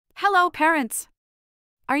Hello, parents!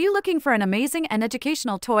 Are you looking for an amazing and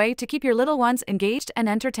educational toy to keep your little ones engaged and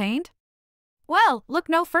entertained? Well, look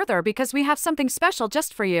no further because we have something special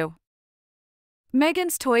just for you.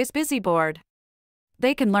 Megan's Toys Busy Board.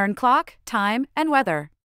 They can learn clock, time, and weather.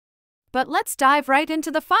 But let's dive right into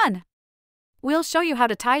the fun. We'll show you how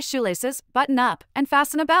to tie shoelaces, button up, and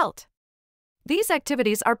fasten a belt. These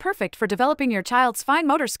activities are perfect for developing your child's fine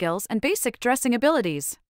motor skills and basic dressing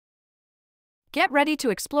abilities. Get ready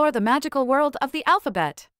to explore the magical world of the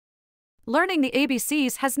alphabet. Learning the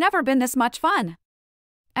ABCs has never been this much fun.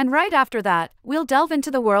 And right after that, we'll delve into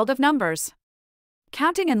the world of numbers.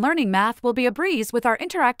 Counting and learning math will be a breeze with our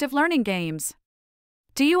interactive learning games.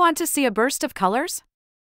 Do you want to see a burst of colors?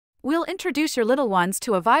 We'll introduce your little ones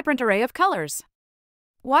to a vibrant array of colors.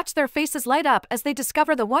 Watch their faces light up as they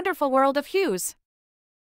discover the wonderful world of hues.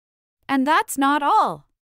 And that's not all.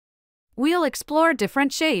 We'll explore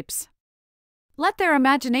different shapes. Let their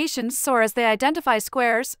imaginations soar as they identify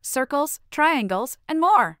squares, circles, triangles, and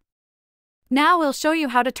more. Now we'll show you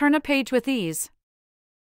how to turn a page with ease.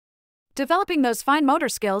 Developing those fine motor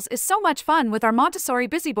skills is so much fun with our Montessori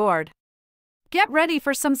Busy Board. Get ready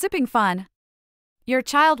for some zipping fun. Your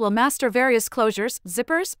child will master various closures,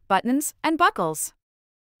 zippers, buttons, and buckles.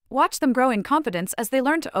 Watch them grow in confidence as they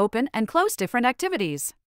learn to open and close different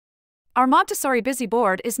activities. Our Montessori Busy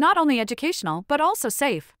Board is not only educational but also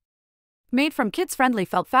safe. Made from kids-friendly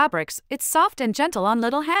felt fabrics, it's soft and gentle on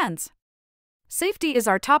little hands. Safety is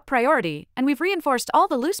our top priority, and we've reinforced all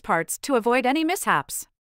the loose parts to avoid any mishaps.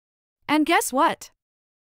 And guess what?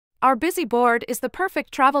 Our Busy Board is the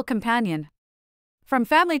perfect travel companion. From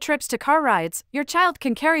family trips to car rides, your child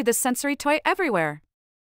can carry this sensory toy everywhere.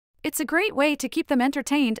 It's a great way to keep them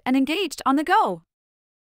entertained and engaged on the go.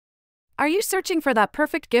 Are you searching for that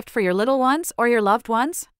perfect gift for your little ones or your loved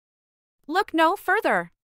ones? Look no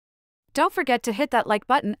further. Don't forget to hit that like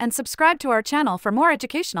button and subscribe to our channel for more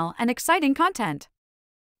educational and exciting content.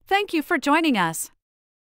 Thank you for joining us.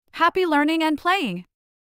 Happy learning and playing!